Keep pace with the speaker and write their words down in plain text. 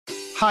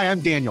Hi,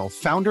 I'm Daniel,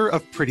 founder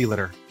of Pretty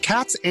Litter.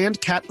 Cats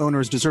and cat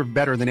owners deserve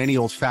better than any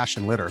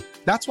old-fashioned litter.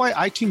 That's why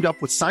I teamed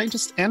up with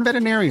scientists and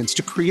veterinarians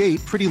to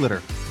create Pretty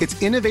Litter.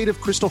 Its innovative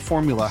crystal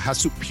formula has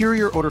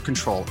superior odor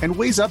control and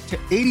weighs up to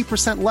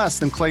 80% less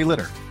than clay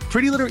litter.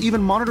 Pretty Litter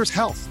even monitors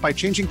health by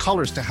changing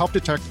colors to help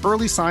detect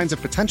early signs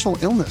of potential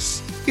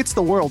illness. It's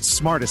the world's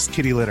smartest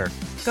kitty litter.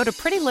 Go to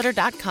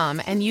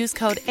prettylitter.com and use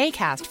code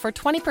ACAST for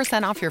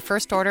 20% off your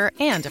first order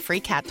and a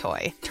free cat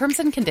toy. Terms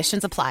and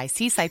conditions apply.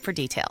 See site for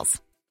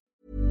details.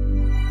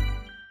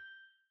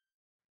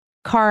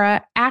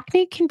 Cara,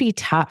 acne can be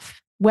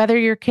tough. Whether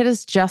your kid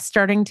is just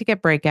starting to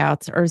get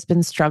breakouts or has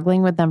been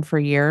struggling with them for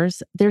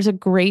years, there's a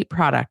great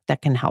product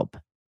that can help.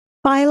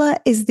 Phyla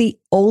is the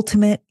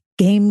ultimate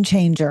game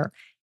changer.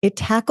 It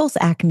tackles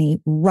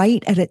acne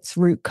right at its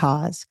root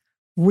cause,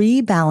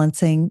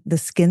 rebalancing the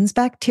skin's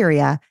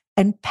bacteria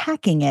and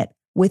packing it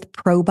with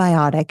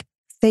probiotic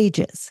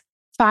phages.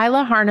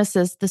 Phyla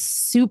harnesses the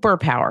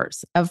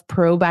superpowers of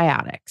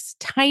probiotics,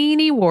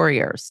 tiny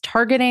warriors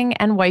targeting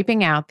and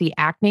wiping out the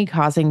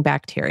acne-causing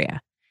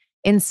bacteria.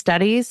 In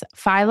studies,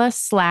 Phyla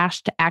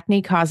slashed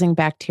acne-causing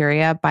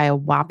bacteria by a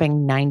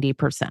whopping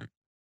 90%.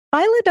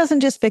 Phyla doesn't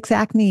just fix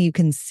acne you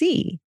can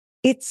see.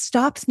 It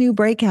stops new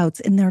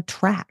breakouts in their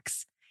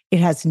tracks.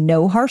 It has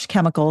no harsh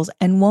chemicals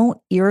and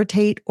won't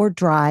irritate or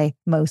dry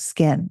most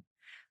skin.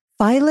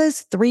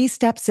 Phyla's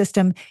 3-step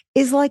system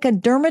is like a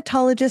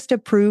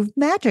dermatologist-approved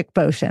magic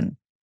potion.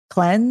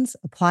 Cleanse,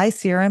 apply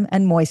serum,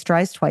 and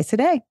moisturize twice a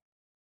day.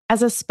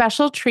 As a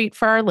special treat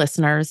for our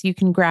listeners, you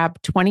can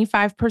grab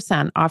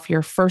 25% off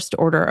your first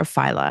order of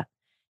Phyla.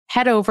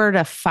 Head over to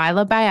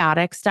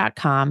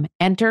phylabiotics.com,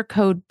 enter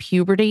code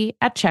PUBERTY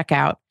at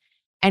checkout,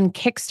 and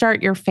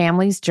kickstart your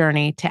family's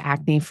journey to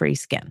acne-free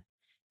skin.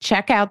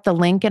 Check out the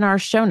link in our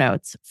show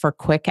notes for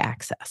quick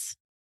access.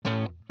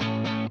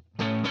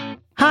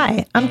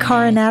 Hi, I'm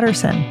Cara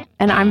Natterson.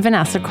 And I'm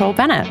Vanessa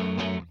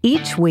Kroll-Bennett.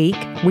 Each week,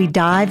 we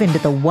dive into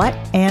the what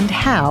and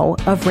how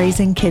of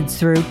raising kids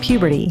through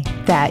puberty,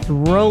 that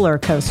roller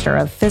coaster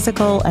of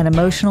physical and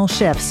emotional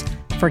shifts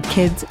for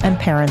kids and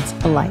parents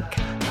alike.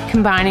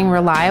 Combining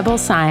reliable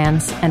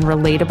science and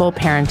relatable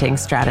parenting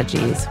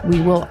strategies,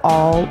 we will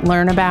all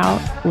learn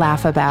about,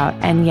 laugh about,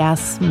 and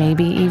yes,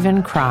 maybe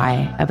even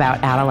cry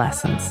about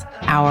adolescence,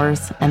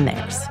 ours and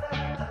theirs.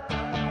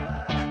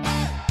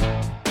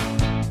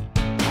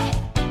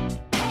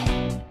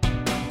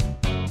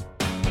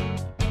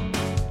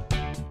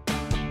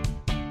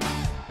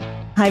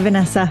 Hi,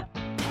 Vanessa.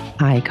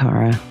 Hi,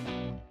 Cara.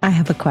 I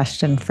have a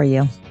question for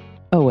you.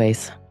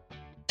 Always.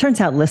 Turns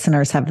out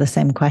listeners have the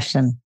same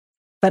question,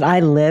 but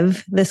I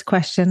live this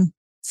question,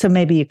 so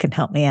maybe you can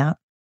help me out.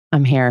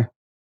 I'm here.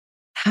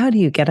 How do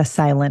you get a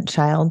silent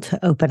child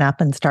to open up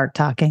and start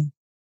talking?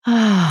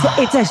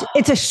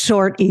 It's a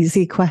short,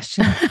 easy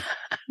question.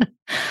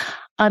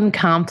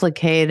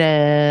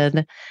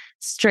 Uncomplicated,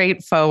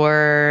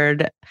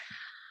 straightforward.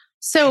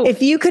 So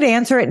if you could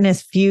answer it in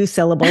as few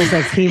syllables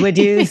as he would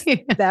use,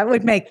 that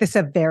would make this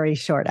a very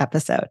short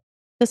episode.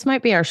 This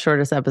might be our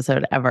shortest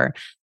episode ever.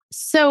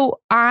 So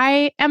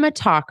I am a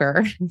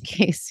talker, in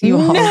case you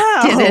all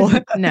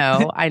didn't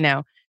know. I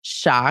know.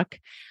 Shock.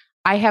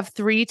 I have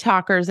 3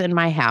 talkers in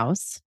my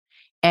house,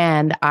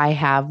 and I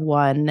have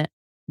one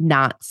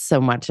not so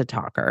much a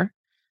talker.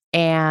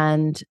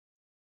 And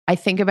I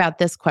think about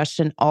this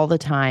question all the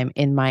time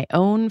in my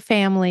own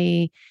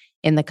family,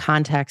 in the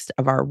context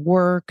of our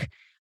work.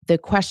 The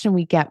question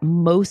we get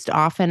most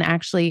often,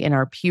 actually, in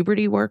our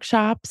puberty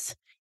workshops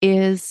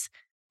is,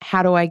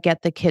 how do I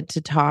get the kid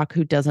to talk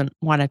who doesn't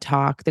want to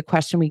talk? The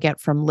question we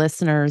get from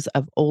listeners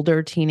of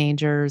older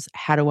teenagers,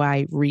 how do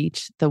I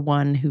reach the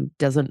one who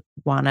doesn't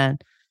want to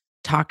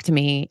talk to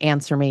me,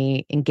 answer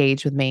me,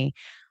 engage with me?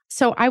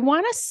 So I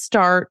want to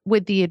start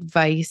with the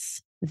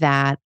advice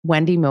that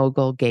Wendy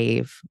Mogul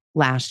gave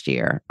last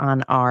year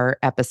on our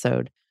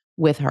episode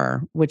with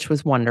her, which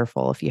was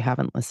wonderful if you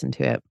haven't listened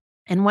to it.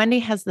 And Wendy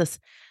has this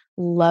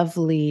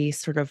lovely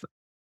sort of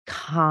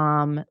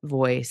calm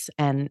voice.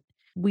 And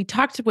we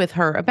talked with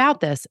her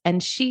about this,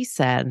 and she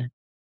said,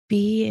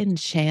 be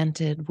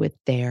enchanted with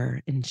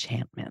their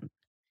enchantment.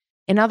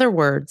 In other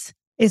words,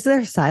 is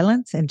there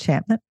silence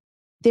enchantment?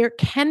 There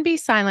can be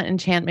silent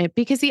enchantment,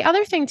 because the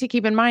other thing to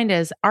keep in mind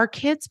is our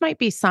kids might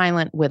be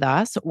silent with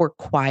us or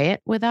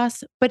quiet with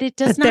us, but it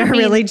does not mean... They're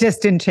really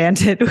just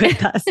enchanted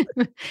with us.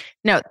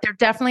 No, they're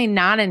definitely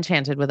not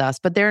enchanted with us,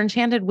 but they're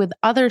enchanted with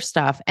other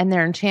stuff, and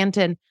they're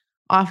enchanted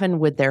often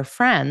with their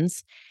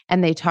friends,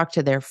 and they talk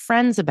to their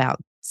friends about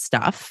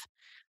stuff.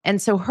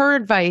 And so her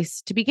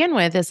advice to begin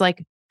with is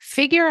like,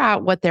 figure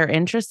out what they're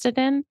interested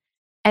in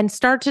and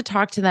start to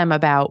talk to them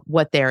about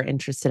what they're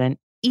interested in,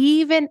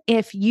 even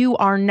if you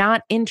are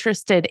not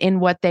interested in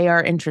what they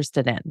are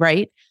interested in,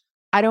 right?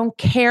 I don't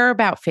care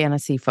about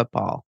fantasy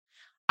football.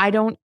 I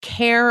don't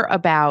care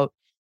about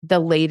the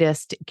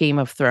latest Game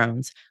of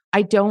Thrones.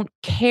 I don't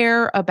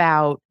care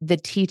about the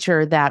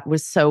teacher that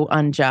was so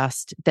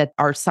unjust that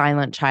our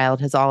silent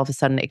child has all of a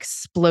sudden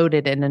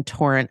exploded in a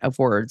torrent of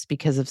words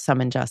because of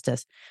some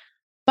injustice.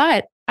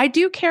 But I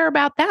do care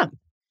about them.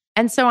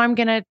 And so I'm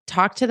going to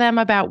talk to them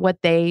about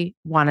what they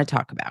want to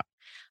talk about.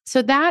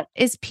 So that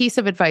is piece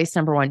of advice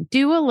number one.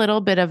 Do a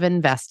little bit of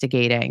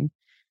investigating,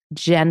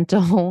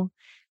 gentle,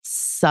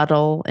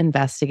 subtle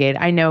investigate.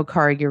 I know,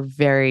 Cara, you're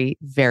very,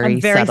 very,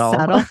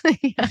 subtle.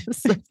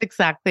 Yes, that's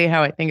exactly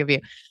how I think of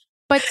you.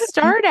 But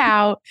start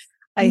out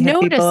I hit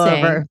people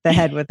over the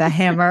head with the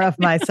hammer of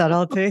my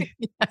subtlety.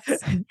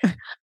 Yes.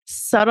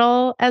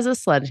 Subtle as a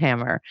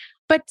sledgehammer.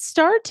 But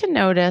start to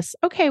notice,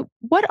 okay,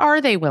 what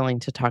are they willing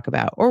to talk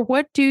about? Or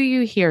what do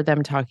you hear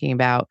them talking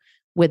about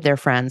with their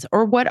friends?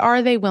 Or what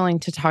are they willing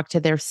to talk to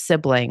their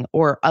sibling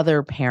or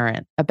other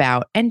parent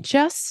about? And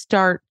just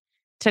start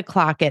to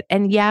clock it.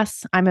 And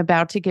yes, I'm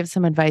about to give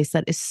some advice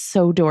that is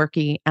so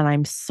dorky, and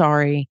I'm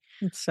sorry.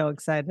 I'm so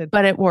excited.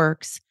 But it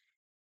works.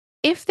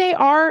 If they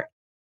are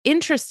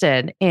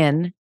interested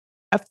in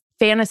a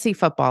fantasy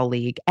football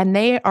league and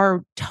they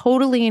are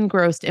totally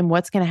engrossed in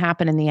what's going to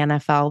happen in the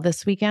NFL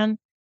this weekend,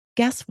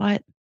 guess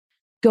what?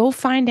 Go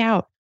find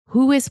out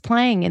who is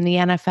playing in the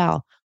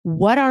NFL.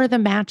 What are the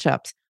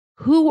matchups?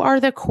 Who are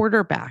the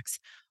quarterbacks?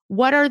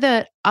 What are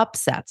the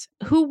upsets?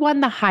 Who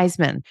won the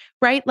Heisman?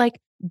 Right? Like,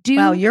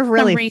 wow, you're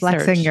really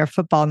flexing your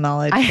football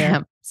knowledge. I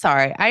am.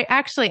 Sorry. I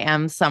actually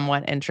am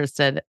somewhat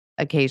interested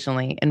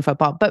occasionally in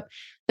football. But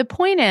the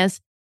point is,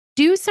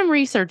 do some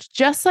research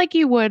just like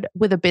you would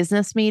with a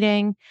business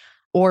meeting,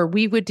 or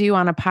we would do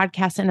on a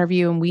podcast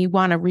interview, and we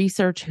want to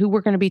research who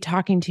we're going to be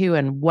talking to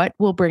and what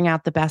will bring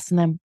out the best in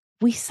them.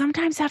 We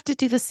sometimes have to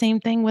do the same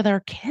thing with our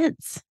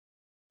kids.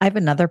 I have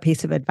another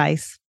piece of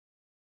advice.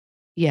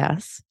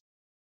 Yes.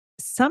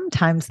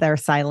 Sometimes their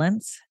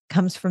silence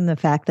comes from the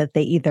fact that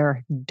they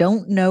either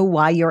don't know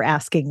why you're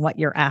asking what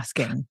you're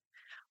asking,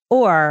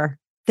 or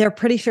they're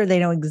pretty sure they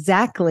know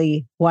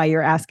exactly why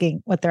you're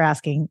asking what they're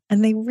asking,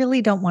 and they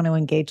really don't want to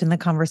engage in the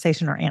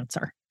conversation or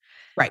answer.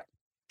 Right.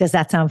 Does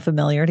that sound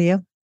familiar to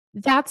you?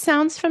 That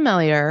sounds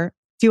familiar.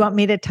 Do you want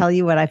me to tell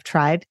you what I've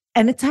tried?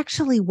 And it's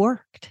actually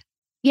worked.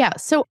 Yeah.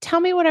 So tell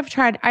me what I've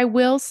tried. I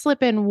will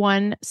slip in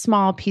one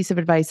small piece of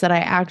advice that I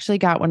actually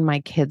got when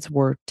my kids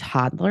were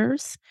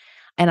toddlers.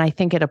 And I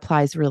think it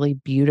applies really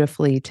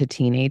beautifully to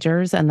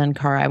teenagers. And then,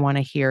 Cara, I want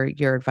to hear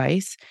your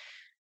advice.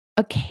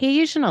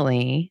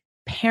 Occasionally,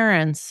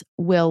 parents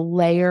will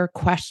layer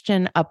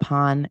question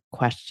upon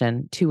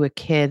question to a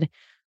kid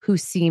who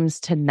seems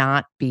to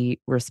not be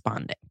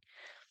responding.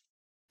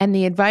 And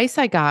the advice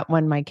I got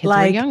when my kids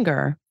were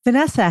younger.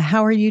 Vanessa,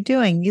 how are you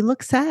doing? You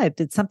look sad.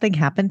 Did something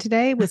happen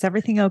today? Was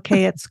everything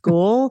okay at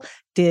school?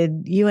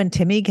 Did you and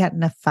Timmy get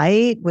in a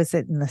fight? Was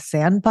it in the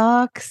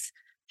sandbox?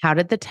 How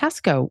did the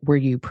test go? Were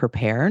you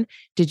prepared?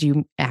 Did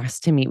you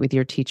ask to meet with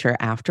your teacher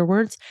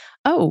afterwards?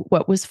 Oh,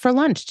 what was for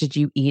lunch? Did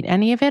you eat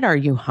any of it? Are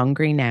you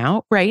hungry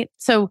now? Right?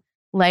 So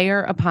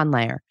layer upon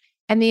layer.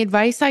 And the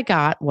advice I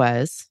got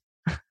was,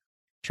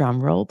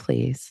 drum roll,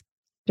 please.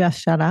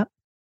 Just shut up.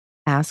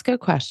 Ask a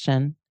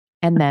question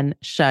and then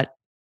shut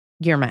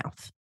your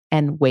mouth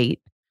and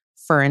wait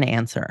for an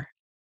answer.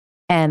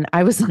 And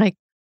I was like,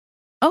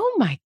 oh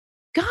my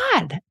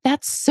God,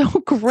 that's so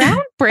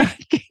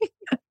groundbreaking.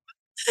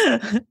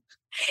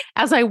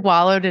 As I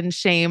wallowed in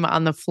shame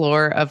on the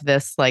floor of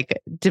this like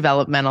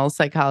developmental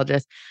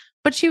psychologist.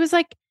 But she was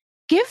like,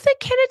 give the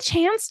kid a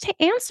chance to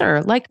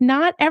answer. Like,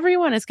 not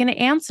everyone is going to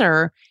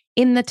answer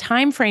in the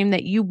time frame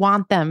that you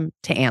want them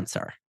to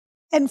answer.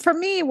 And for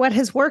me, what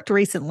has worked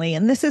recently,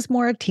 and this is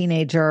more a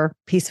teenager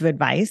piece of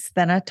advice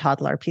than a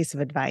toddler piece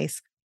of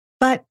advice,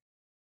 but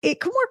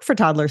it can work for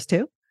toddlers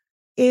too,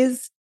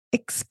 is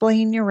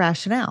explain your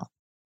rationale.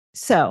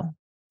 So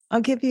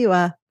I'll give you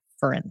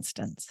for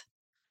instance.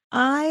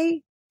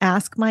 I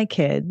ask my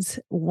kids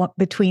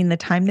between the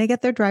time they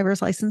get their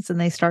driver's license and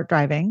they start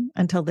driving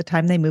until the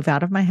time they move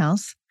out of my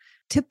house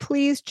to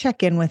please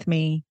check in with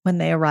me when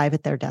they arrive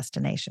at their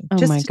destination. Oh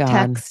just my God.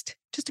 Text,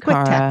 just a quick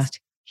Cara,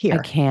 text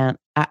here.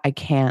 I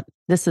can't.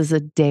 This is a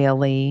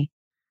daily.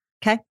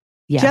 Okay.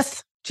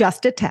 Yes.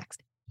 Just a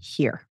text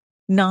here,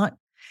 not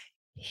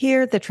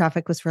here. The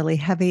traffic was really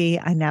heavy.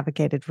 I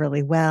navigated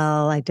really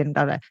well. I didn't.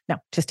 No,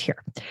 just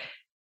here.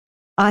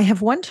 I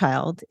have one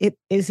child. It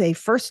is a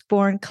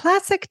firstborn,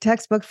 classic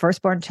textbook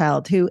firstborn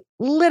child who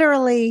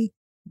literally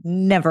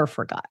never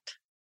forgot,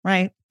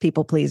 right?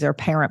 People pleaser,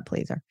 parent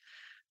pleaser.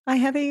 I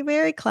have a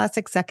very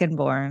classic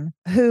secondborn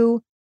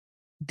who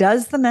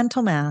does the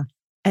mental math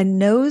and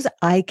knows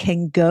I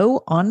can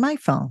go on my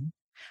phone.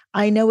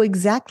 I know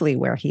exactly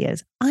where he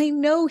is. I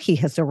know he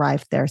has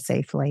arrived there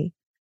safely.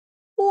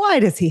 Why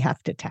does he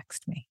have to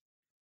text me?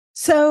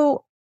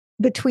 So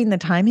between the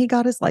time he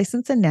got his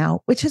license and now,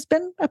 which has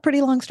been a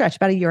pretty long stretch,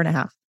 about a year and a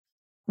half,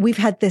 we've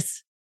had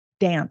this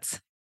dance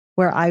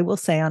where I will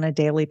say on a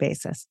daily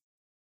basis,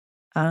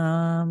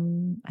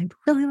 I'd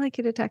really like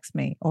you to text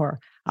me, or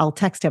I'll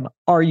text him,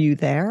 are you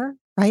there?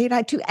 Right?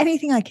 I do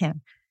anything I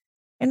can.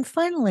 And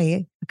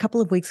finally, a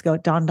couple of weeks ago,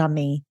 it dawned on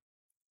me,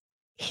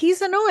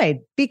 he's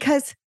annoyed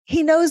because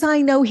he knows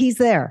I know he's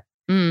there.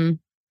 Mm.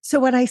 So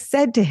what I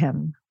said to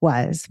him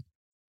was,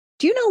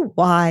 do you know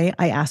why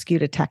I ask you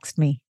to text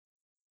me?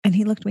 And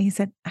he looked at me, he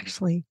said,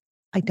 actually,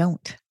 I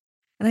don't.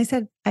 And I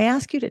said, I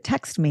ask you to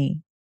text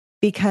me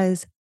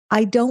because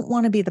I don't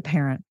want to be the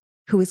parent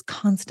who is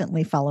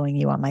constantly following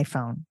you on my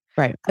phone.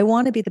 Right. I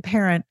want to be the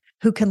parent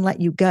who can let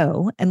you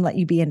go and let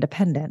you be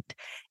independent.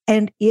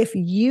 And if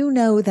you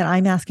know that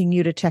I'm asking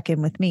you to check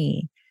in with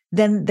me,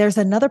 then there's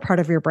another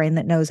part of your brain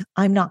that knows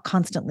I'm not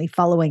constantly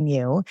following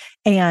you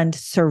and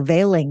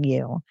surveilling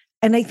you.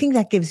 And I think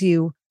that gives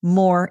you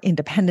more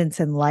independence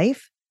in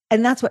life.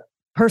 And that's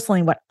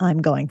personally what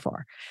I'm going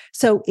for.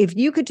 So if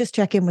you could just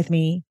check in with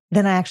me,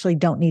 then I actually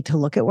don't need to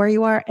look at where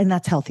you are. And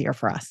that's healthier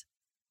for us.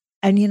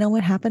 And you know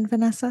what happened,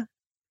 Vanessa?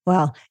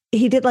 Well,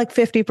 he did like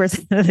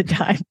 50% of the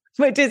time,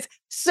 which is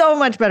so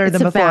much better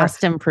than before.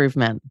 Vast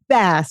improvement.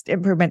 Vast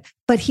improvement.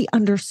 But he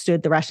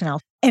understood the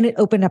rationale and it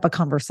opened up a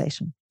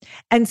conversation.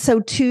 And so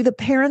to the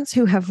parents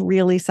who have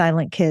really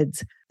silent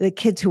kids, the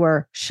kids who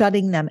are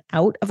shutting them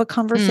out of a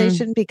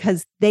conversation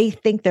because they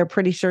think they're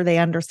pretty sure they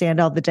understand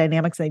all the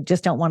dynamics, they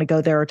just don't want to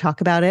go there or talk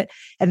about it.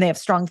 And they have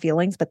strong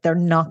feelings, but they're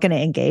not going to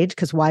engage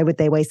because why would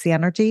they waste the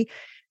energy?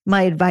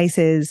 My advice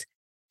is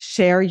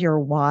share your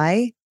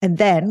why. And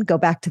then go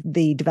back to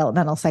the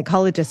developmental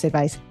psychologist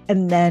advice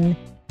and then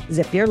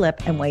zip your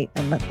lip and wait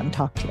and let them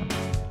talk to you.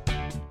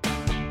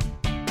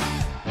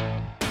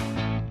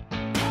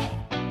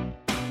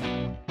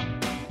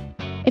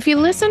 If you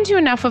listen to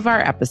enough of our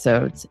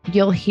episodes,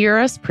 you'll hear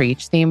us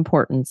preach the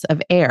importance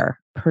of air,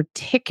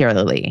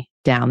 particularly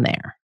down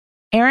there.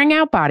 Airing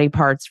out body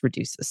parts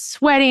reduces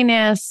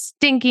sweatiness,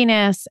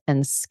 stinkiness,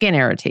 and skin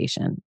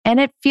irritation. And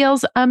it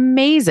feels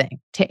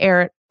amazing to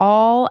air it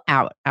all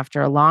out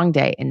after a long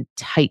day in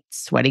tight,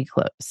 sweaty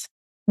clothes.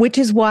 Which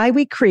is why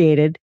we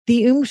created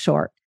the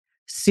Short.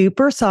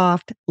 Super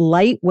soft,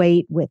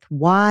 lightweight with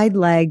wide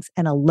legs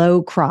and a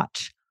low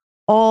crotch.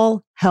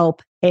 All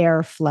help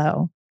air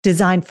flow.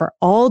 Designed for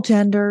all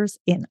genders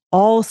in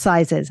all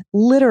sizes,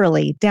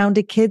 literally down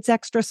to kids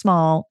extra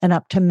small and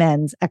up to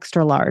men's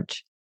extra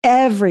large.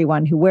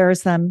 Everyone who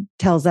wears them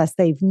tells us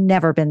they've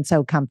never been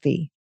so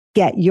comfy.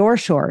 Get your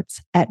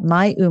shorts at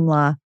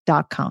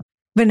myoomla.com.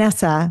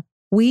 Vanessa,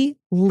 we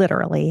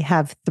literally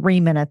have 3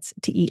 minutes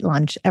to eat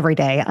lunch every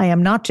day. I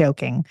am not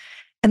joking.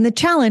 And the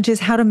challenge is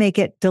how to make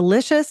it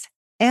delicious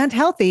and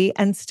healthy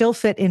and still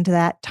fit into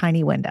that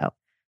tiny window.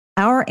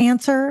 Our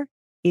answer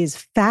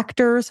is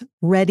Factor's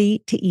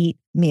ready-to-eat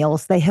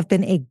meals. They have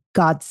been a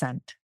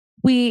godsend.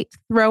 We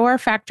throw our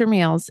Factor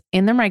meals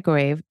in the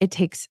microwave. It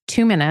takes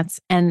 2 minutes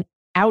and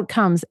out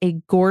comes a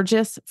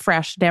gorgeous,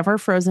 fresh, never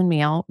frozen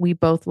meal. We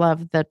both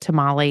love the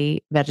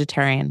tamale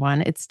vegetarian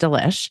one. It's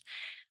delish.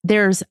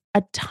 There's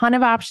a ton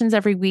of options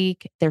every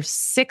week. There's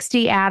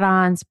 60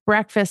 add-ons,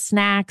 breakfast,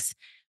 snacks,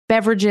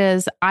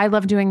 beverages. I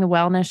love doing the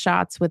wellness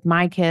shots with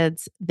my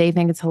kids. They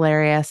think it's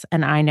hilarious.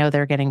 And I know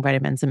they're getting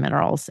vitamins and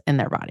minerals in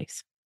their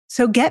bodies.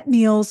 So get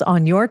meals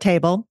on your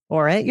table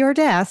or at your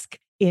desk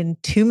in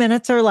 2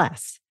 minutes or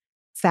less.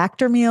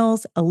 Factor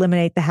meals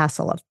eliminate the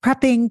hassle of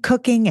prepping,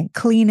 cooking, and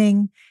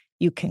cleaning.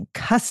 You can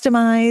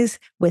customize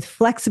with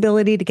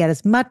flexibility to get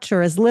as much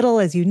or as little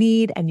as you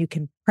need, and you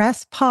can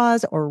press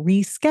pause or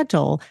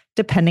reschedule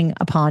depending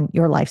upon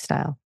your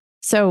lifestyle.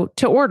 So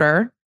to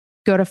order,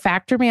 go to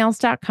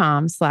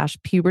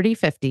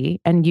factormeals.com/puberty50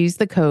 and use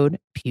the code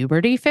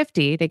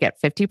puberty50 to get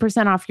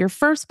 50% off your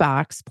first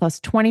box plus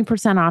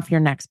 20% off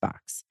your next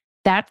box.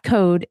 That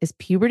code is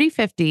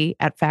puberty50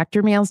 at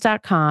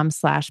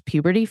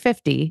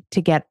factormeals.com/puberty50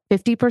 to get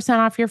 50%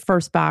 off your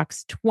first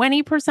box,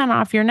 20%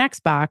 off your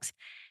next box.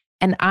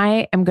 And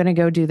I am going to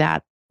go do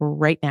that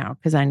right now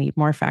because I need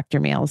more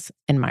Factor meals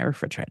in my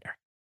refrigerator.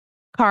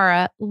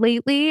 Cara,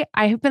 lately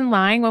I have been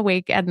lying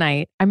awake at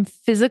night. I'm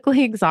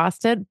physically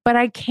exhausted, but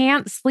I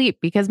can't sleep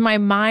because my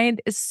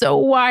mind is so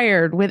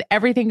wired with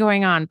everything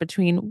going on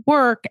between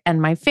work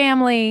and my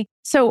family.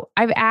 So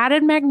I've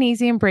added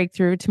Magnesium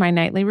Breakthrough to my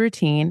nightly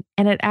routine,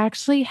 and it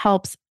actually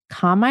helps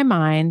calm my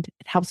mind.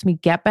 It helps me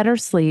get better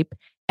sleep,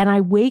 and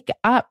I wake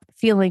up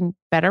feeling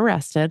better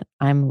rested.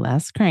 I'm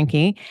less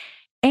cranky,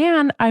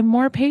 and I'm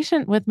more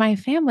patient with my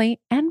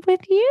family and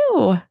with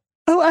you.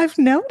 Oh, I've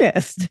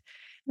noticed.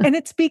 And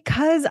it's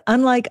because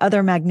unlike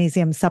other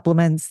magnesium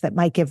supplements that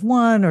might give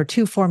 1 or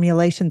 2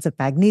 formulations of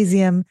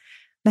magnesium,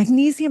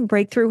 Magnesium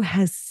Breakthrough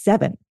has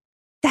 7.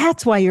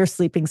 That's why you're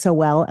sleeping so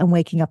well and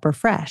waking up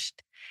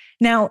refreshed.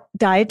 Now,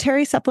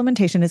 dietary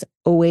supplementation is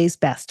always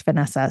best,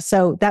 Vanessa.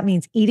 So that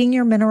means eating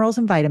your minerals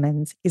and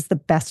vitamins is the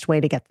best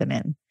way to get them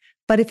in.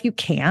 But if you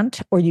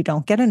can't or you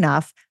don't get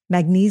enough,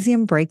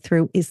 Magnesium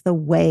Breakthrough is the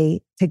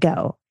way to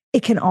go.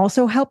 It can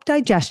also help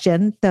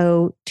digestion,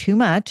 though too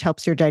much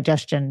helps your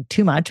digestion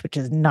too much, which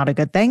is not a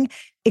good thing.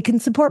 It can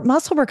support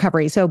muscle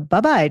recovery. So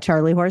bye-bye,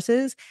 Charlie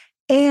horses.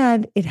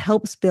 And it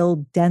helps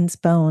build dense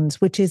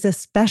bones, which is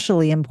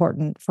especially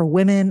important for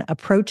women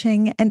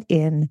approaching and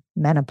in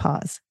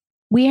menopause.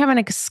 We have an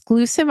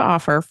exclusive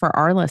offer for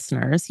our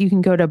listeners. You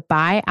can go to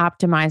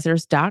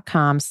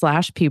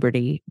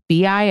bioptimizers.com/puberty,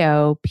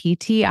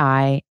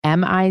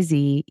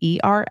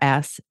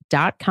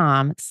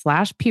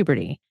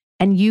 bioptimizers.com/puberty.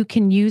 And you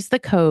can use the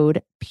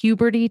code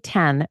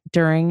PUBERTY10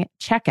 during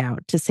checkout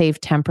to save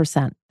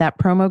 10%. That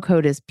promo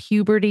code is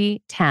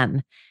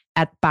PUBERTY10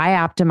 at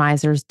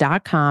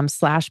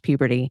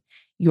bioptimizers.com/puberty.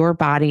 your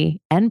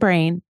body and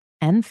brain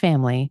and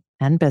family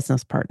and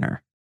business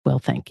partner will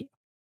thank you.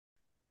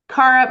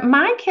 Cara,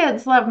 my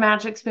kids love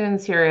Magic Spoon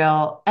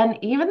cereal, and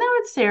even though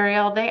it's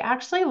cereal, they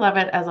actually love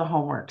it as a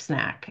homework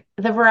snack.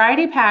 The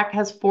variety pack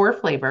has 4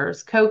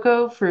 flavors: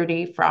 cocoa,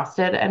 fruity,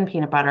 frosted, and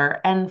peanut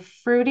butter, and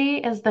fruity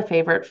is the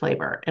favorite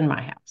flavor in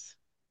my house.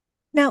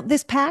 Now,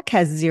 this pack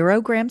has 0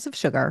 grams of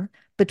sugar,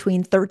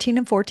 between 13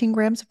 and 14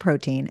 grams of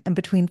protein, and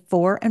between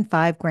 4 and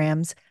 5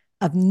 grams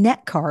of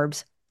net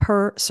carbs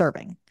per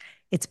serving.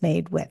 It's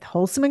made with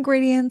wholesome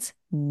ingredients,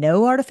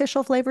 no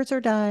artificial flavors or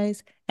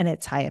dyes, and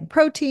it's high in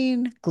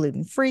protein,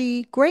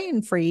 gluten-free,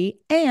 grain-free,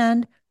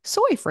 and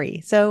soy-free.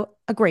 So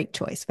a great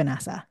choice,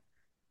 Vanessa.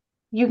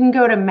 You can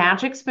go to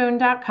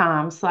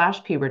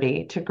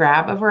magicspoon.com/puberty to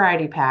grab a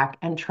variety pack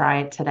and try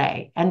it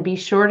today. And be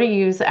sure to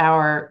use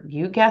our,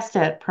 you guessed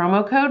it,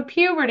 promo code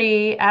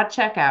PUBERTY at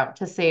checkout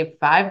to save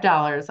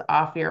 $5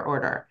 off your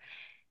order.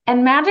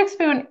 And Magic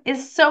Spoon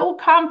is so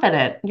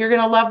confident you're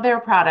going to love their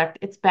product.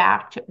 It's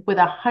backed with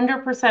a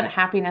 100%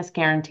 happiness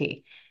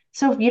guarantee.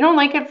 So if you don't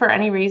like it for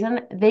any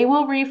reason, they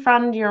will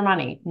refund your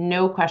money.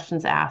 No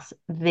questions asked.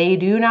 They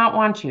do not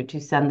want you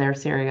to send their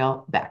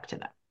cereal back to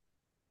them.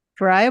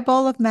 Try a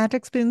bowl of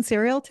Magic Spoon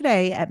cereal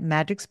today at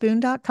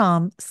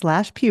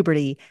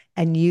magicspoon.com/puberty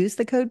and use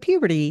the code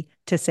PUBERTY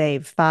to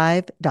save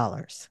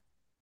 $5.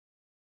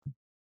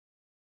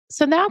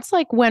 So that's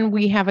like when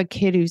we have a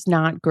kid who's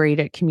not great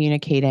at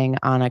communicating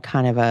on a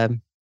kind of a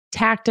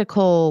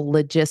tactical,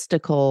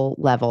 logistical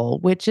level,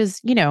 which is,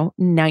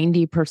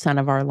 90%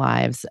 of our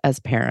lives as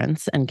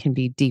parents and can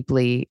be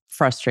deeply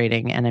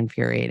frustrating and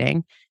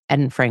infuriating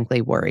and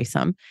frankly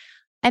worrisome.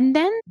 And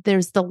then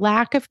there's the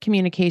lack of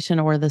communication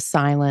or the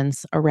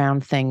silence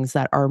around things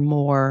that are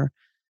more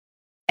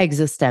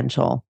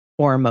existential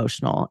or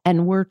emotional.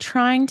 And we're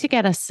trying to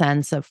get a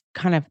sense of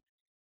kind of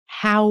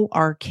how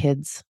our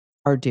kids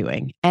are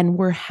doing, and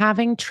we're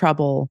having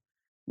trouble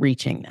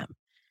reaching them.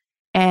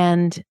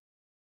 And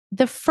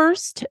the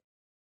first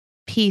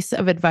piece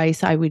of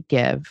advice I would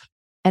give,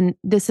 and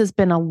this has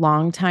been a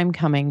long time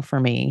coming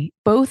for me,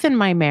 both in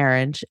my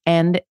marriage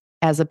and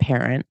as a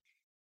parent,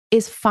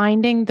 is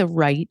finding the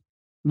right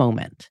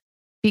moment.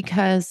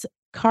 Because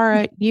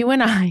Cara, you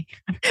and I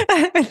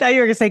thought you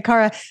were going to say,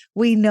 Cara,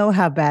 we know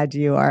how bad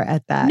you are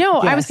at that.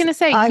 No, yes, I was going to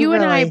say, you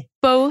and I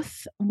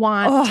both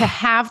want to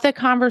have the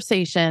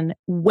conversation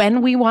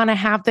when we want to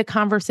have the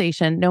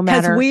conversation, no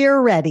matter. Because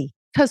we're ready.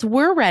 Because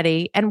we're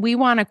ready and we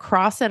want to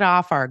cross it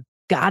off our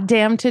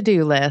goddamn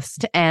to-do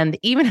list. And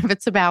even if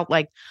it's about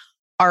like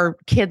our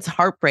kids'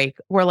 heartbreak,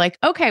 we're like,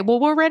 okay, well,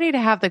 we're ready to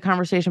have the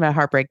conversation about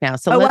heartbreak now.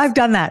 So I've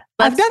done that.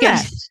 I've done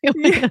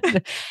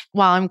that.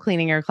 While I'm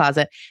cleaning your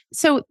closet.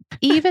 So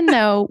even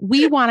though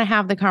we want to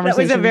have the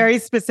conversation. That was a very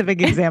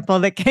specific example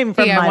that came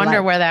from I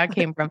wonder where that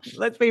came from.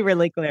 Let's be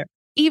really clear.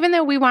 Even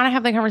though we want to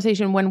have the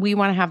conversation, when we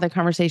want to have the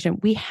conversation,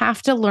 we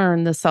have to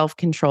learn the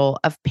self-control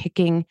of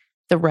picking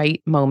the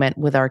right moment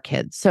with our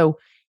kids. So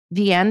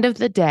the end of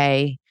the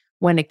day,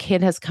 when a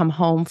kid has come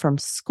home from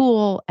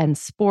school and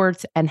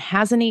sports and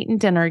hasn't eaten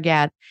dinner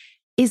yet,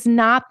 is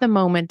not the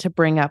moment to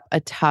bring up a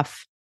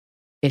tough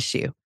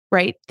issue,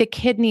 right? The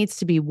kid needs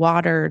to be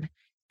watered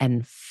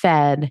and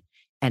fed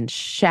and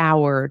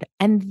showered.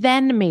 And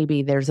then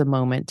maybe there's a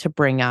moment to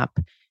bring up,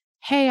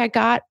 hey, I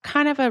got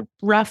kind of a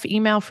rough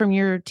email from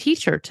your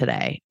teacher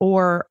today,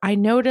 or I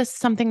noticed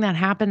something that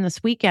happened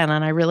this weekend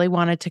and I really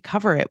wanted to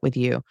cover it with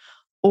you.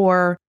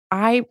 Or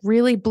I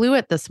really blew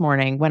it this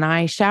morning when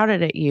I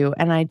shouted at you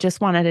and I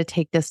just wanted to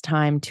take this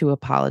time to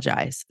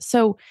apologize.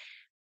 So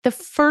the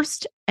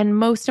first and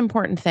most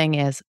important thing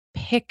is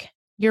pick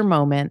your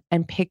moment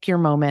and pick your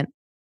moment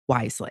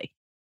wisely.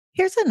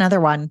 Here's another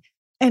one.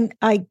 And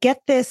I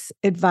get this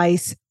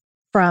advice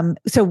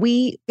so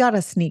we got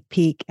a sneak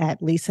peek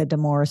at Lisa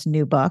Damour's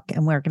new book,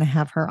 and we're going to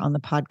have her on the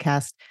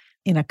podcast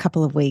in a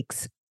couple of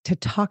weeks to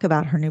talk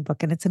about her new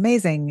book. And it's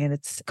amazing. And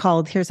it's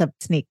called, here's a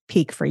sneak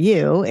peek for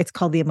you. It's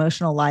called The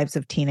Emotional Lives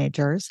of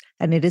Teenagers.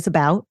 And it is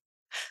about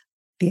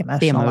the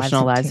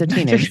emotional lives of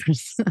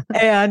teenagers.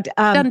 And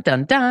dun,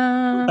 dun,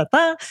 dun.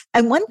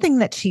 And one thing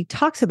that she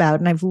talks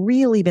about, and I've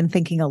really been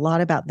thinking a lot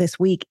about this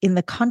week in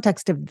the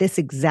context of this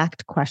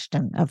exact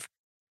question of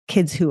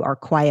kids who are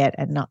quiet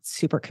and not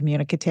super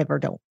communicative or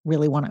don't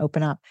really want to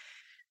open up.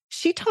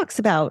 She talks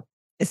about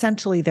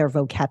essentially their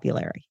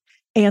vocabulary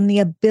and the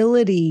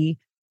ability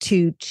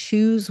to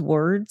choose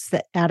words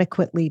that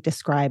adequately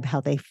describe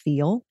how they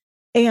feel.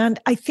 And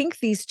I think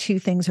these two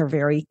things are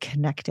very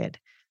connected,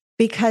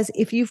 because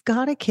if you've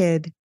got a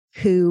kid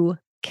who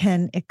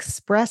can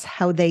express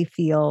how they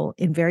feel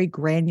in very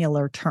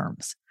granular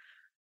terms,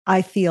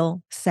 I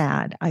feel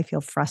sad, I feel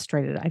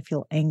frustrated, I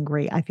feel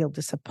angry, I feel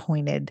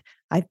disappointed,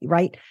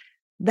 right?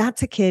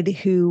 That's a kid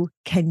who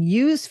can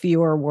use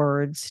fewer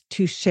words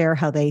to share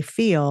how they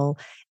feel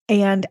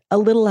and a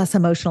little less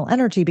emotional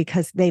energy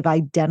because they've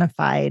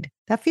identified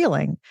that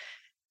feeling.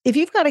 If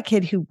you've got a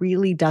kid who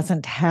really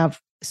doesn't have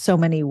so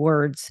many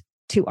words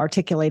to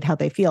articulate how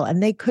they feel,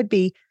 and they could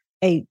be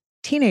a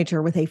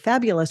teenager with a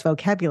fabulous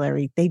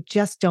vocabulary, they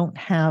just don't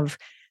have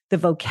the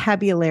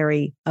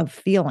vocabulary of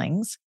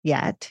feelings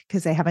yet,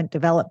 because they haven't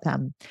developed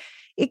them,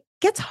 it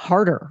gets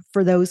harder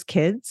for those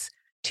kids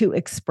to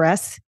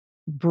express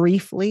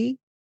briefly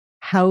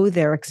how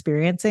they're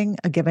experiencing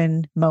a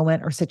given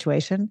moment or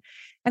situation.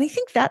 And I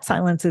think that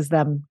silences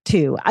them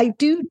too. I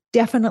do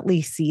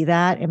definitely see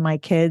that in my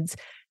kids,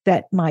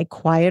 that my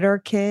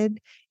quieter kid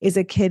is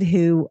a kid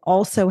who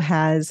also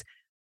has,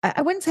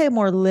 I wouldn't say a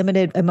more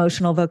limited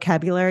emotional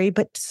vocabulary,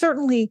 but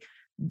certainly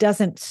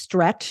doesn't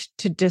stretch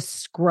to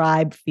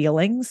describe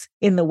feelings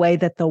in the way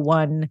that the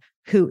one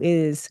who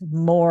is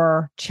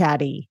more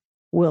chatty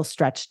will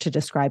stretch to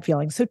describe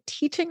feelings. So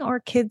teaching our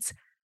kids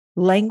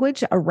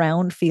language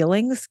around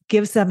feelings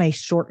gives them a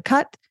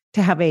shortcut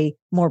to have a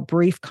more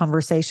brief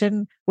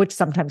conversation, which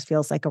sometimes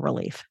feels like a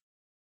relief.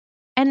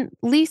 And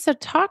Lisa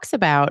talks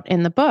about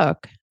in the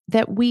book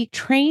that we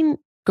train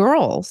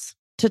girls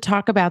to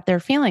talk about their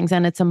feelings,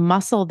 and it's a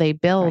muscle they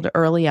build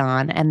early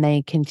on, and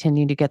they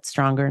continue to get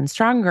stronger and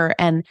stronger.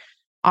 And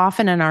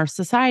often in our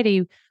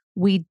society,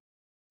 we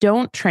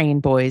don't train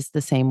boys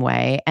the same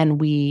way, and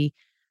we,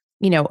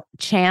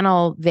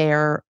 channel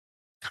their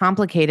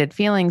complicated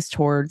feelings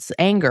towards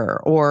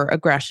anger or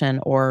aggression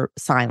or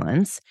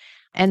silence.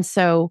 And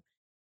so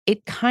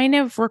it kind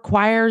of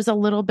requires a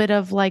little bit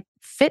of like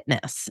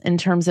fitness in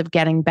terms of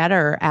getting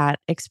better at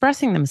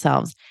expressing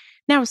themselves.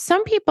 Now,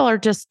 some people are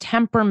just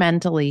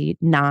temperamentally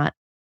not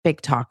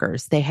big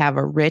talkers. They have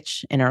a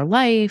rich inner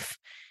life,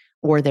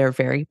 or they're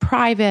very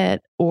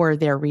private, or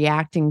they're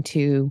reacting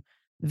to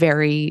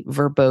very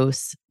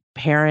verbose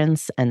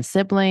parents and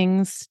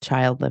siblings.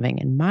 Child living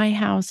in my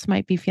house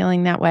might be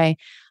feeling that way.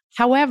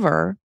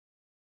 However,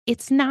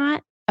 it's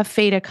not a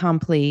fait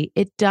accompli.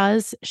 It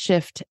does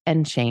shift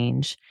and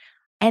change.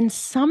 And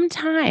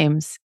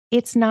sometimes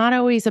it's not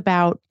always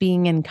about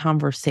being in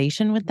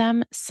conversation with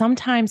them.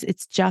 Sometimes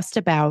it's just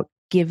about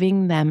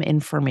giving them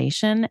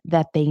information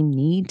that they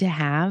need to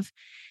have.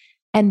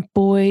 And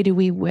boy, do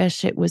we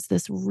wish it was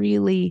this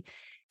really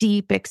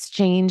deep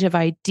exchange of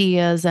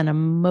ideas and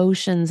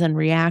emotions and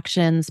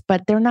reactions,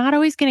 but they're not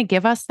always going to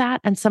give us that.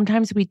 And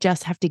sometimes we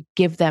just have to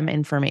give them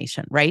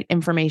information, right?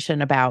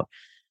 Information about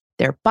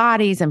their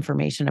bodies,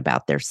 information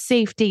about their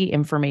safety,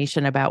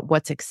 information about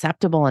what's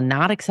acceptable and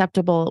not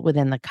acceptable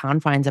within the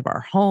confines of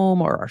our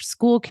home or our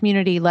school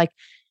community.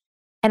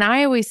 And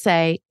I always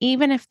say,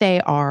 even if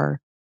they are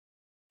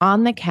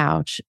on the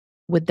couch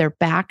with their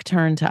back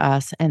turned to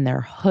us and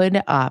their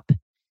hood up,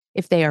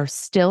 if they are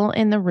still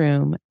in the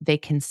room, they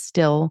can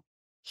still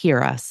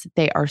hear us.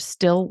 They are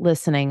still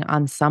listening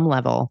on some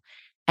level,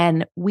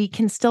 and we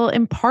can still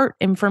impart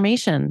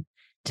information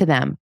to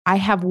them. I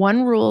have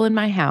one rule in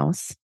my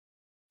house.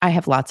 I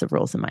have lots of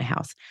rules in my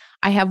house.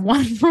 I have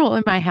one rule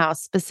in my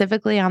house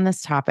specifically on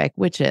this topic,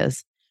 which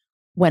is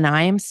when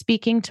I am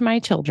speaking to my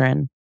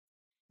children,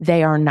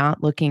 they are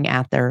not looking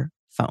at their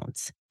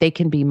phones. They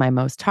can be my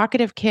most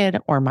talkative kid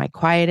or my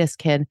quietest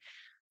kid,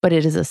 but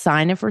it is a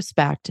sign of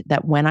respect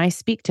that when I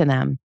speak to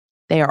them,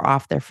 they are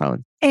off their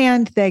phone.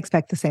 And they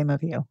expect the same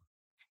of you.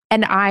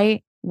 And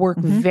I work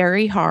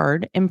very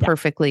hard,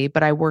 imperfectly,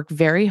 but I work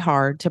very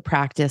hard to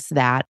practice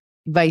that,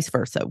 vice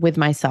versa, with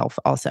myself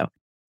also.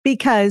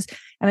 Because,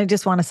 and I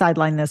just want to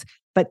sideline this,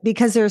 but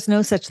because there's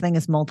no such thing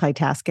as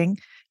multitasking,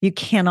 you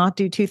cannot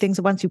do two things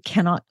at once. You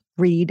cannot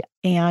read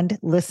and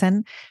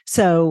listen.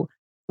 So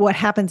what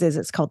happens is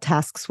it's called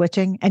task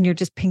switching, and you're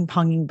just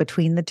ping-ponging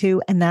between the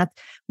two. And that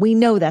we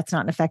know that's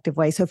not an effective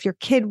way. So if your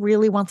kid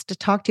really wants to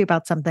talk to you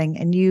about something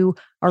and you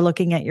are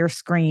looking at your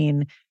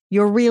screen,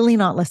 you're really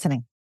not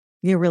listening.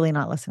 You're really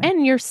not listening.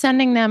 And you're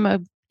sending them a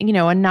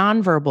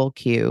nonverbal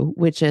cue,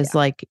 which is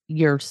like,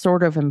 you're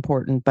sort of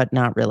important, but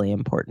not really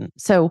important.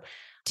 So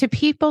to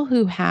people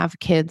who have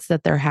kids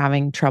that they're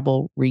having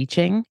trouble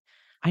reaching,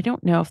 I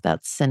don't know if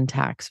that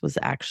syntax was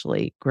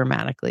actually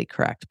grammatically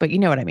correct, but you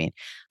know what I mean.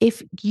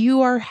 If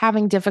you are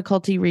having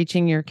difficulty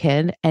reaching your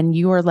kid and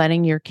you are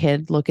letting your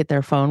kid look at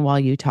their phone while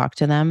you talk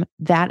to them,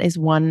 that is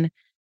one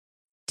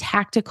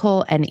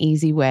tactical and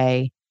easy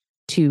way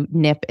to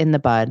nip in the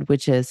bud,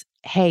 which is,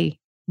 hey,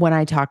 when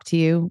I talk to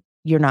you,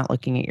 you're not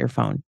looking at your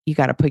phone. You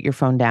got to put your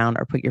phone down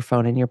or put your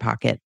phone in your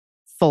pocket,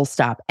 full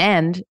stop.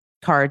 And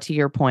Cara, to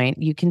your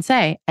point, you can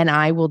say, and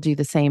I will do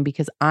the same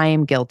because I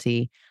am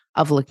guilty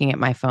of looking at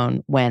my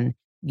phone when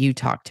you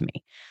talk to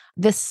me.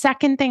 The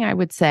second thing I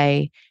would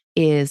say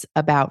is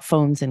about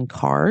phones in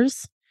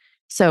cars.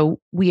 So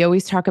we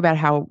always talk about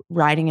how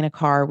riding in a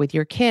car with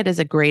your kid is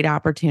a great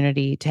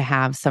opportunity to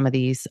have some of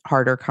these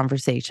harder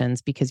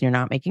conversations because you're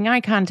not making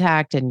eye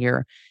contact and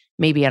you're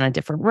maybe on a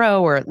different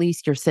row, or at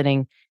least you're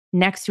sitting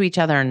next to each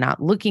other and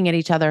not looking at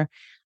each other.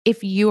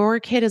 If your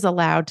kid is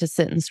allowed to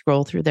sit and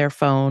scroll through their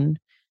phone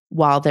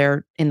while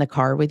they're in the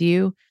car with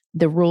you,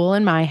 the rule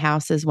in my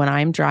house is when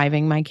I'm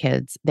driving my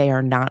kids, they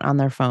are not on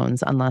their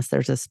phones unless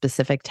there's a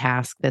specific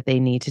task that they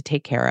need to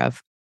take care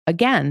of.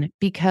 Again,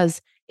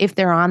 because if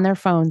they're on their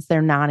phones,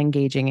 they're not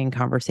engaging in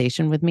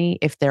conversation with me.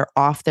 If they're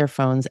off their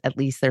phones, at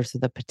least there's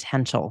the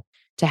potential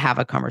to have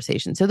a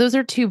conversation. So those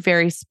are two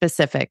very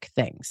specific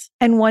things.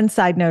 And one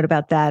side note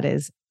about that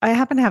is I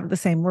happen to have the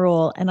same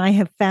rule. And I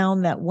have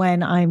found that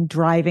when I'm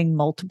driving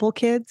multiple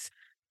kids,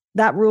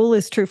 that rule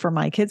is true for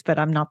my kids, but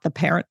I'm not the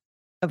parent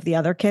of the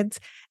other kids.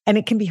 And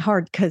it can be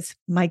hard because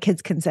my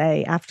kids can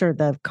say after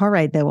the car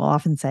ride, they will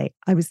often say,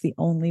 I was the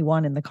only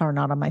one in the car,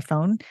 not on my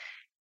phone.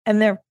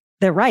 And they're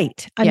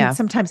right. I mean,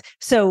 sometimes,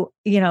 so,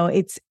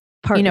 it's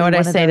part. You know what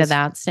I say to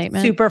that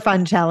statement? Super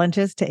fun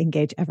challenges to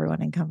engage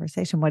everyone in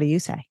conversation. What do you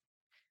say?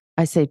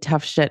 I say,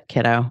 tough shit,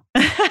 kiddo.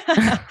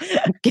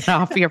 Get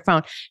off your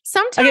phone.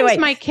 Sometimes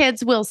my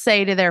kids will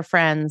say to their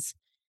friends,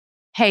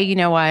 hey, you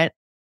know what?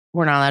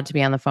 We're not allowed to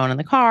be on the phone in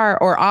the car.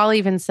 Or I'll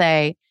even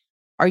say,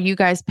 are you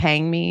guys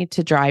paying me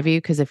to drive you?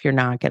 Because if you're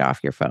not, get off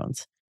your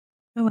phones.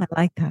 Oh, I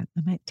like that.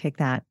 I might take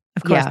that.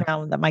 Of course,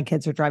 now that my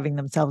kids are driving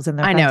themselves in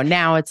their I know.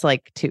 Now it's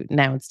too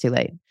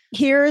late.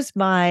 Here's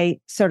my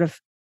sort of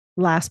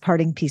last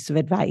parting piece of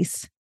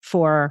advice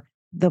for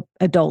the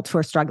adults who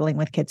are struggling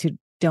with kids who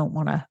don't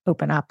want to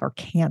open up or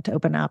can't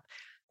open up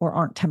or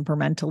aren't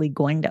temperamentally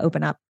going to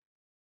open up.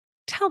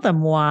 Tell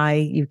them why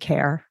you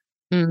care.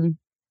 Mm.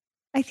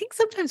 I think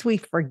sometimes we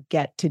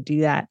forget to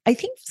do that. I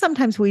think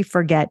sometimes we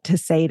forget to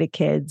say to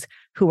kids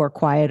who are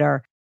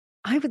quieter,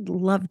 I would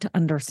love to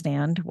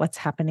understand what's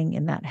happening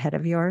in that head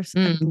of yours.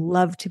 I'd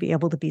love to be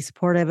able to be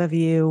supportive of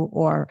you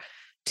or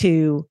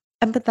to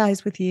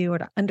empathize with you or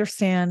to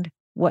understand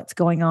what's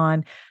going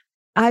on.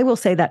 I will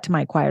say that to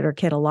my quieter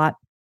kid a lot.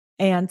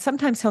 And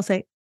sometimes he'll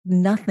say,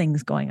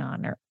 nothing's going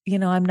on, or,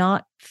 I'm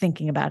not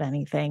thinking about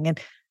anything. And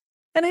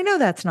I know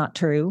that's not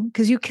true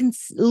because you can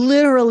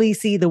literally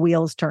see the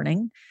wheels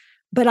turning.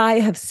 But I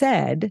have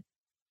said,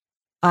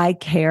 I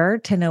care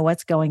to know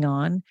what's going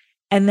on,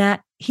 and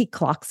that he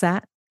clocks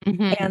that.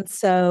 Mm-hmm. And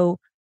so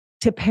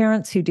to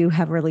parents who do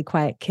have really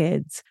quiet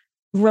kids,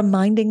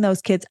 reminding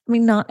those kids, I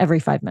mean, not every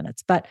 5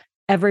 minutes, but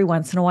every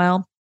once in a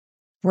while,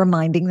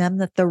 reminding them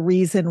that the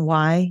reason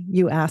why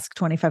you ask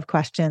 25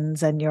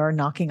 questions and you're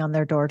knocking on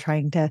their door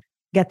trying to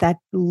get that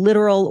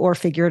literal or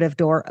figurative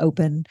door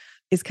open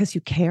is because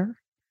you care.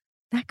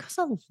 That goes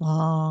a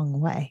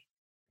long way.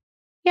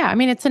 Yeah. I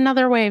mean, it's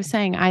another way of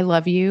saying, I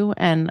love you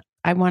and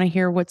I want to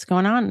hear what's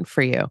going on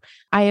for you.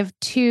 I have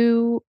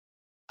 2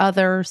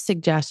 other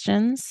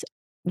suggestions,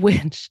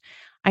 which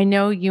I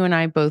know you and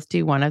I both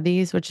do one of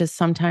these, which is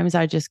sometimes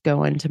I just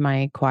go into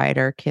my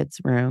quieter kid's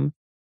room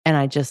and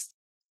I just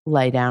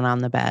lay down on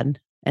the bed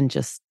and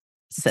just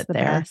sit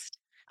there. Best.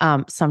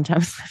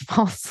 Sometimes I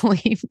fall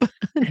asleep,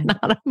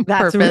 not on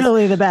That's purpose.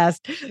 really the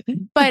best.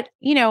 But,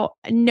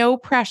 no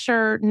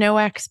pressure, no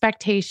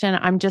expectation.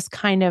 I'm just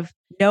kind of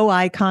no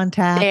eye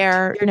contact.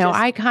 There, no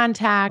eye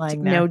contact,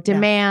 no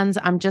demands.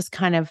 I'm just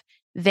kind of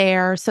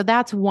there. So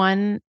that's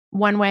one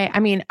way.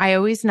 I mean, I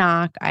always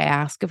knock. I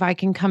ask if I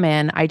can come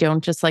in. I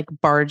don't just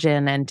barge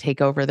in and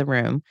take over the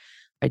room.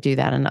 I do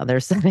that in other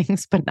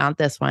settings, but not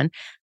this one.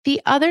 The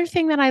other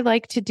thing that I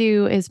like to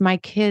do is my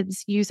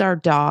kids use our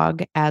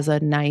dog as a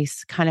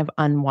nice kind of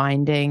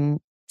unwinding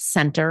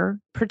center,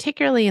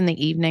 particularly in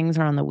the evenings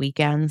or on the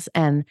weekends.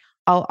 And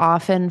I'll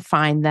often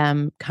find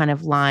them kind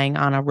of lying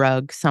on a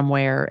rug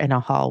somewhere in a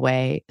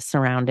hallway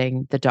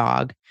surrounding the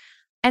dog.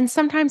 And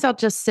sometimes I'll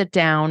just sit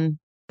down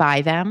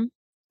by them,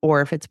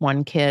 or if it's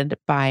one kid,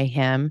 by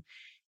him,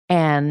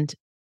 and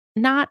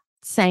not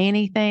say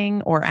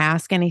anything or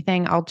ask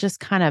anything. I'll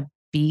just kind of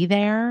be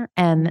there.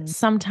 And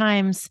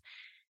sometimes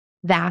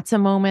that's a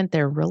moment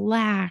they're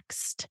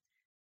relaxed,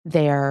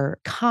 they're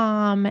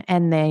calm,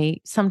 and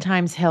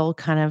sometimes he'll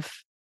kind of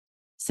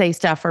say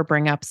stuff or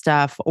bring up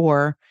stuff,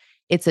 or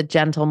it's a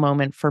gentle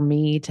moment for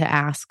me to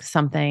ask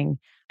something.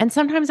 And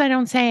sometimes I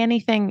don't say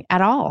anything at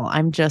all.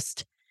 I'm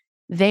just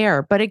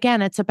there. But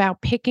again, it's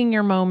about picking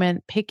your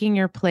moment, picking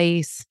your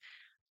place,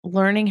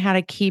 learning how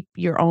to keep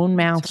your own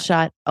mouth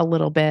shut a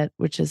little bit,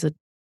 which is a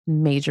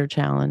major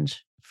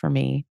challenge for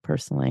me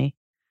personally.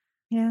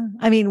 Yeah.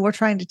 I mean, we're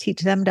trying to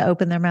teach them to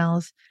open their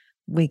mouths.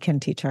 We can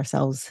teach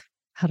ourselves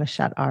how to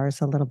shut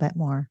ours a little bit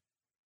more.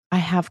 I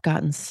have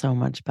gotten so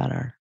much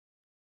better.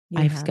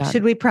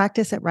 Should we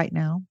practice it right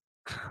now?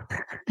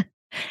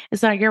 Is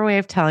that your way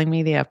of telling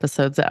me the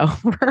episode's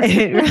over?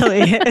 It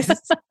really is.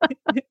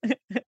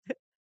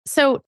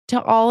 So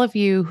to all of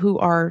you who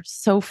are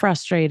so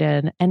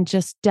frustrated and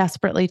just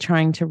desperately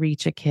trying to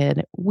reach a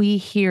kid, we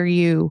hear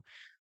you.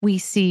 We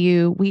see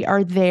you. We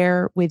are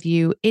there with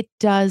you. It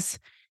does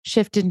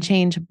shift and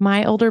change.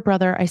 My older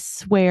brother, I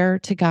swear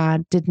to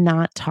God, did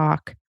not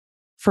talk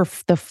for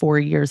the 4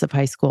 years of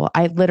high school.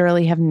 I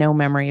literally have no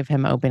memory of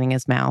him opening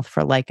his mouth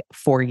for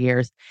 4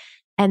 years.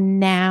 And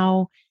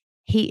now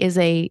he is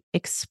a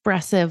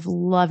expressive,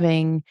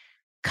 loving,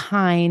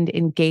 kind,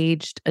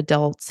 engaged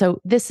adult. So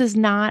this is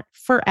not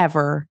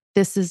forever.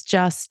 This is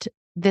just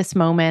this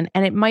moment.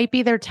 And it might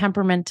be their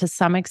temperament to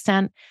some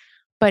extent,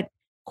 but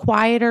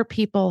quieter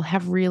people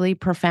have really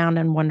profound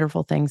and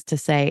wonderful things to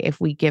say if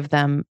we give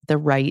them the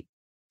right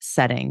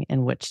setting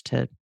in which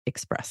to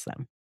express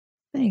them.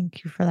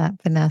 Thank you for that,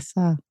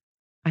 Vanessa.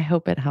 I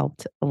hope it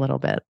helped a little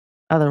bit.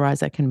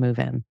 Otherwise, I can move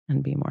in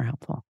and be more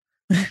helpful.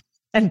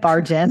 And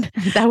barge in.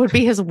 That would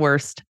be his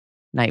worst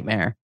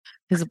nightmare.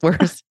 His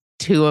worst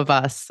 2 of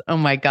us. Oh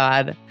my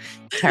God.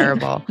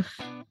 Terrible.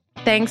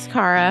 Thanks,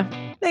 Cara.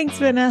 Thanks,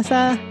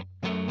 Vanessa.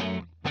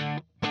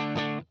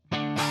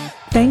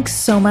 Thanks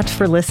so much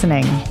for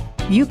listening.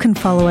 You can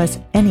follow us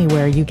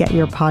anywhere you get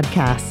your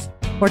podcasts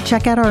or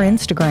check out our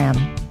Instagram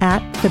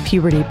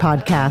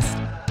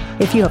 @thepubertypodcast.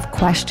 If you have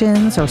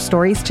questions or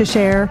stories to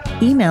share,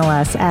 email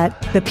us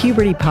at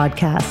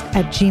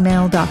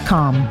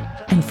thepubertypodcast@gmail.com.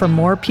 And for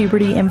more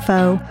puberty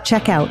info,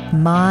 check out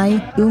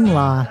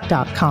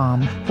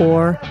myumla.com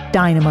or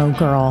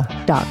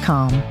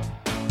dynamogirl.com.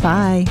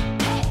 Bye.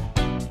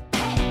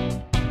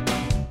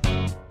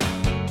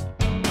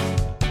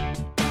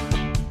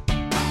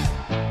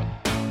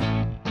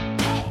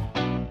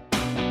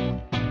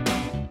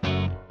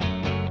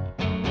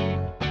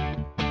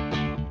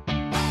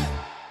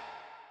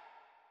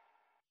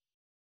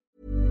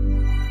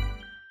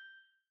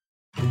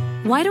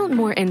 Why don't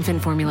more infant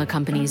formula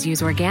companies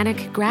use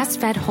organic,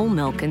 grass-fed whole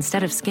milk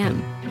instead of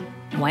skim?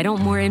 Why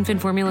don't more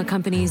infant formula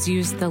companies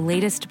use the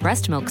latest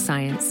breast milk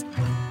science?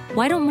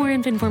 Why don't more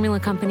infant formula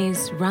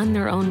companies run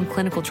their own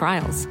clinical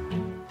trials?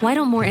 Why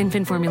don't more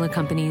infant formula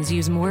companies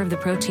use more of the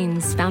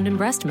proteins found in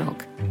breast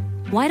milk?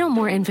 Why don't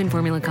more infant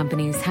formula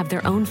companies have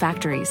their own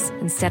factories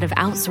instead of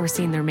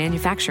outsourcing their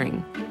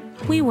manufacturing?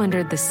 We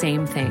wondered the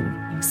same thing.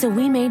 So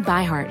we made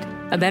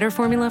ByHeart, a better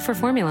formula for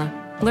formula.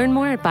 Learn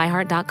more at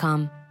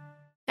byheart.com.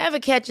 Ever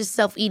catch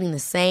yourself eating the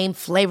same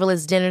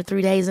flavorless dinner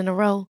 3 days in a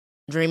row?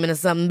 Dreaming of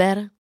something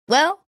better?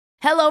 Well,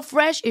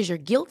 HelloFresh is your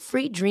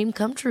guilt-free dream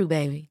come true,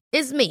 baby.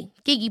 It's me,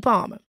 Keke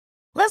Palmer.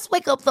 Let's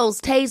wake up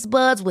those taste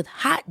buds with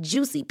hot,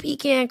 juicy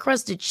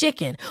pecan-crusted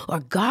chicken or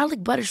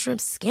garlic butter shrimp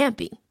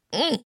scampi.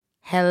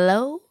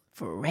 Hello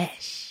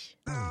Fresh.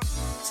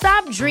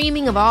 Stop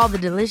dreaming of all the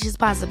delicious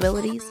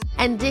possibilities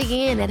and dig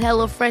in at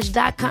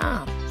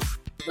HelloFresh.com.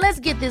 Let's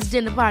get this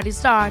dinner party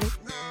started.